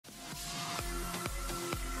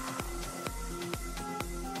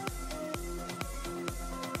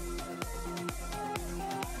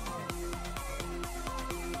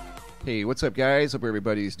Hey, what's up, guys? Hope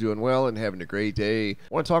everybody's doing well and having a great day. I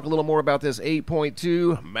want to talk a little more about this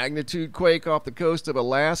 8.2 magnitude quake off the coast of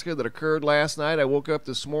Alaska that occurred last night. I woke up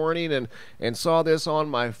this morning and saw this on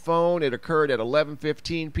my phone. It occurred at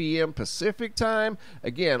 11:15 p.m. Pacific time.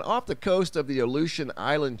 Again, off the coast of the Aleutian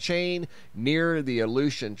Island chain near the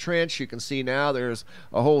Aleutian Trench. You can see now there's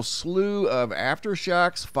a whole slew of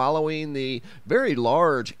aftershocks following the very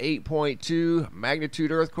large 8.2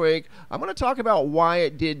 magnitude earthquake. I'm going to talk about why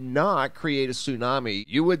it did not create a tsunami.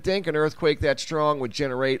 You would think an earthquake that strong would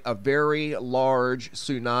generate a very large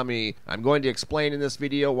tsunami. I'm going to explain in this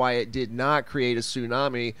video why it did not create a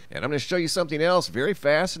tsunami, and I'm going to show you something else very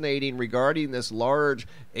fascinating regarding this large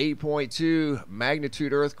 8.2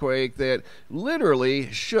 magnitude earthquake that literally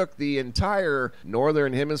shook the entire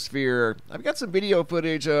northern hemisphere. I've got some video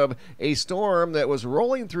footage of a storm that was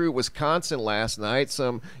rolling through Wisconsin last night.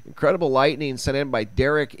 Some incredible lightning sent in by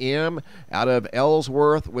Derek M. out of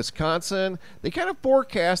ELLSWORTH, Wisconsin. They kind of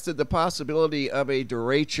forecasted the possibility of a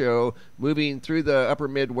derecho moving through the upper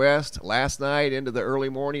Midwest last night into the early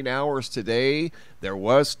morning hours today. There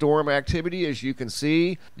was storm activity, as you can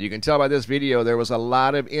see. You can tell by this video there was a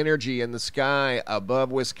lot of energy in the sky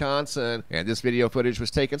above Wisconsin, and this video footage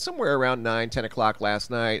was taken somewhere around 9-10 o'clock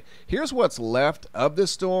last night. Here's what's left of the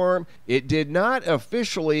storm. It did not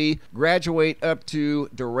officially graduate up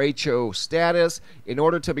to derecho status. In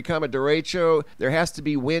order to become a derecho, there has to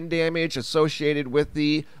be wind damage associated with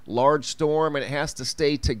the large storm, and it has to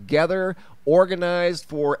stay together, organized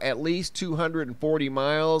for at least 240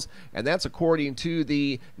 miles, and that's according to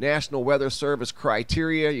the National Weather Service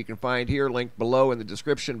criteria you can find here linked below in the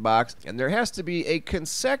description box. And there has to be a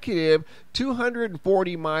consecutive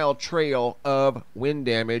 240-mile trail of wind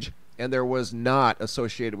damage, and there was not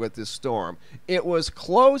associated with this storm. It was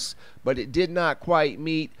close, but it did not quite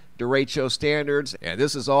meet derecho standards, and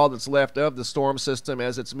this is all that's left of the storm system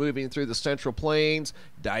as it's moving through the Central Plains,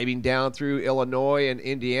 diving down through Illinois and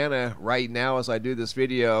Indiana right now as I do this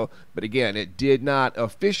video. But again, it did not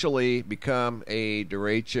officially become a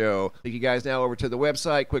derecho. Take you guys now over to the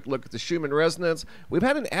website. Quick look at the Schumann resonance. We've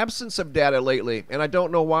had an absence of data lately, and I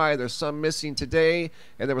don't know why. There's some missing today,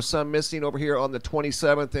 and there was some missing over here on the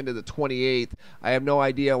 27th into the 28th. I have no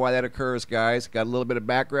idea why that occurs, guys. Got a little bit of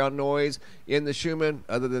background noise in the Schumann.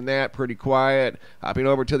 Other than that, pretty quiet. Hopping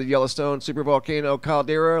over to the Yellowstone supervolcano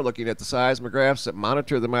caldera, looking at the seismographs that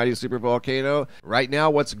monitor the mighty supervolcano. Right now,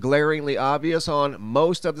 what's glaringly obvious on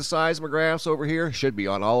most of the seismographs over here, should be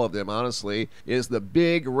on all of them honestly, is the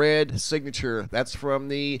big red signature. That's from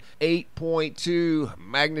the 8.2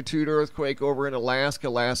 magnitude earthquake over in Alaska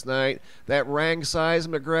last night. That rang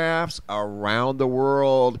seismographs around the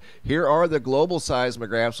world. Here are the global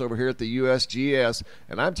seismographs over here at the USGS,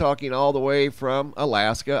 and I'm talking all the way from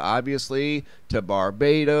Alaska, obviously, to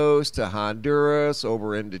Barbados, to Honduras,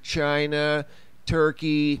 over into China,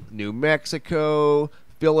 Turkey, New Mexico,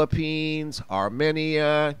 Philippines,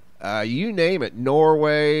 Armenia, you name it,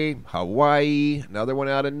 Norway, Hawaii, another one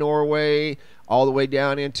out of Norway, all the way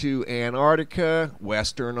down into Antarctica,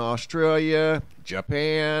 Western Australia,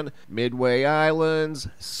 Japan, Midway Islands,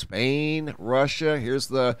 Spain, Russia. Here's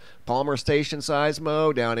the Palmer Station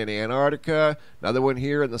seismo down in Antarctica, another one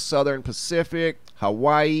here in the Southern Pacific,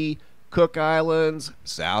 Hawaii, Cook Islands,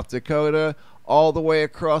 South Dakota, all the way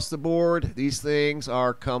across the board. These things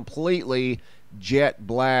are completely jet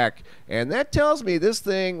black, and that tells me this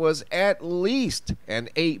thing was at least an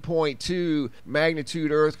 8.2 magnitude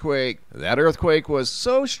earthquake. That earthquake was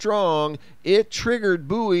so strong it triggered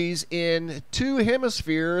buoys in two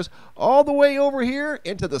hemispheres all the way over here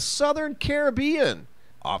into the southern Caribbean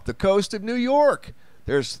off the coast of New York.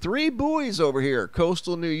 There's 3 buoys over here,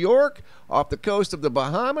 coastal New York, off the coast of the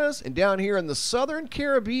Bahamas, and down here in the southern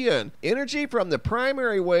Caribbean. Energy from the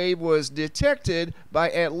primary wave was detected by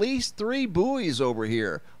at least 3 buoys over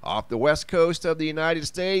here, off the west coast of the United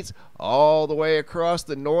States, all the way across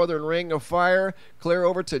the northern ring of fire, clear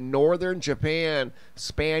over to northern Japan,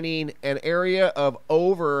 spanning an area of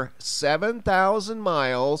over 7,000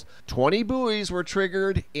 miles. 20 buoys were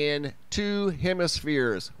triggered in 2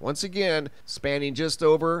 hemispheres. Once again, spanning just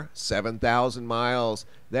over 7,000 miles.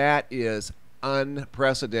 That is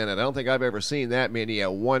unprecedented. I don't think I've ever seen that many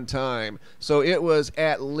at one time. So it was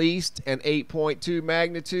at least an 8.2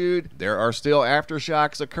 magnitude. There are still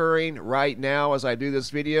aftershocks occurring right now as I do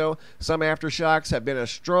this video. Some aftershocks have been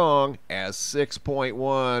as strong as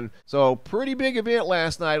 6.1. So pretty big event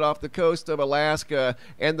last night off the coast of Alaska.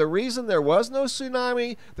 And the reason there was no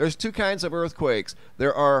tsunami, there's 2 kinds of earthquakes.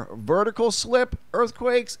 There are vertical slip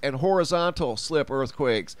earthquakes and horizontal slip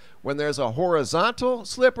earthquakes. When there's a horizontal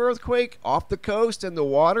slip earthquake off the coast in the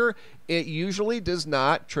water, it usually does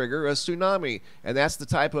not trigger a tsunami. And that's the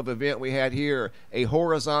type of event we had here, a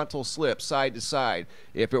horizontal slip side to side.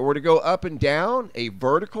 If it were to go up and down, a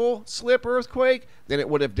vertical slip earthquake, then it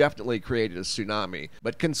would have definitely created a tsunami.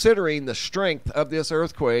 But considering the strength of this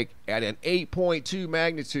earthquake at an 8.2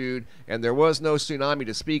 magnitude, and there was no tsunami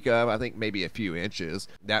to speak of, I think maybe a few inches,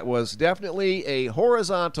 that was definitely a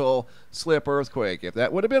horizontal slip earthquake. If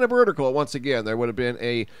that would have been a vertical, once again, there would have been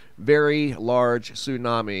a very large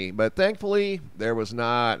tsunami. But thankfully, there was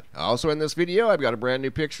not. Also in this video, I've got a brand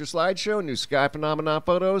new picture slideshow, new sky phenomena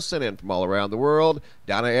photos sent in from all around the world.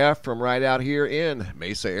 Donna F. from right out here in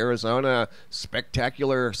Mesa, Arizona.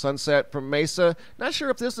 Spectacular sunset from Mesa. Not sure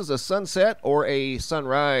if this is a sunset or a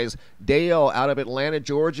sunrise. Dale out of Atlanta,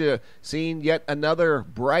 Georgia, seeing yet another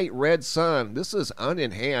bright red sun. This is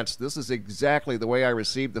unenhanced. This is exactly the way I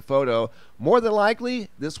received the photo. More than likely,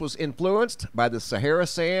 this was influenced by the Sahara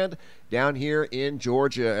sand down here in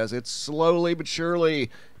Georgia as it's slowly but surely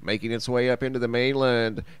making its way up into the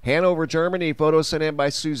mainland. Hanover, Germany, photo sent in by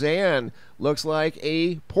Suzanne. Looks like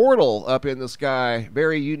a portal up in the sky.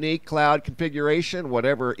 Very unique cloud configuration,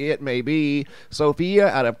 whatever it may be. Sophia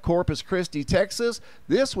out of Corpus Christi, Texas.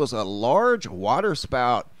 This was a large water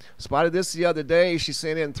spout. Spotted this the other day. She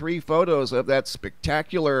sent in 3 photos of that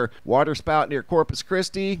spectacular water spout near Corpus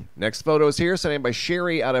Christi. Next photos here sent in by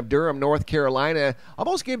Sherry out of Durham, North Carolina.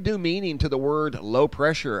 Almost give new meaning to the word low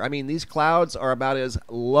pressure. I mean, these clouds are about as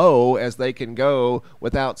low as they can go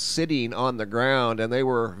without sitting on the ground, and they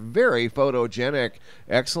were very photogenic.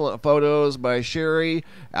 Excellent photos by Sherry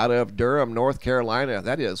out of Durham, North Carolina.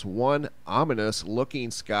 That is one ominous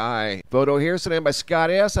looking sky. Photo here sent in by Scott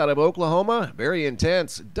S. out of Oklahoma. Very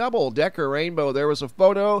intense. Double-decker rainbow. There was a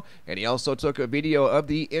photo, and he also took a video of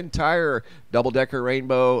the entire double-decker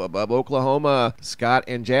rainbow above Oklahoma. Scott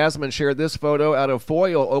and Jasmine shared this photo out of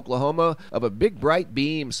FOYIL, Oklahoma, of a big bright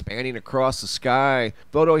beam spanning across the sky.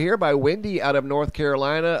 Photo here by Wendy out of North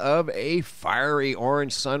Carolina of a fiery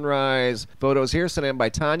orange sunrise. Photos here sent in by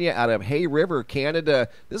Tanya out of Hay River, Canada.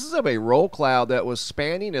 This is of a roll cloud that was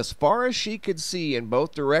spanning as far as she could see in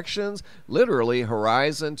both directions, literally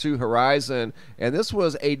horizon to horizon. And this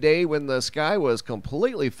was a day when the sky was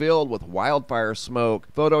completely filled with wildfire smoke.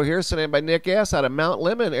 Photo here sent in by Nick S. out of Mount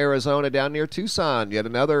Lemmon, Arizona, down near Tucson. Yet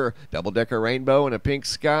another double-decker rainbow in a pink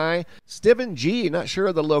sky. Steven G., not sure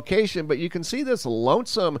of the location, but you can see this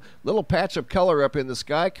lonesome little patch of color up in the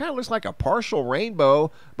sky. Kind of looks like a partial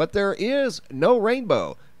rainbow, but there is no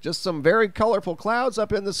rainbow. Just some very colorful clouds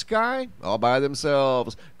up in the sky all by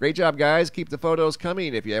themselves. Great job, guys. Keep the photos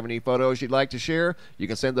coming. If you have any photos you'd like to share, you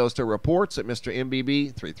can send those to reports at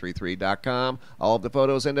MrMBB333.com. All of the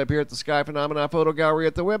photos end up here at the Sky Phenomena Photo Gallery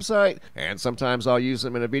at the website, and sometimes I'll use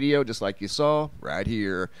them in a video just like you saw right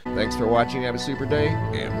here. Thanks for watching. Have a super day,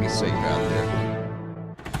 and be safe out there.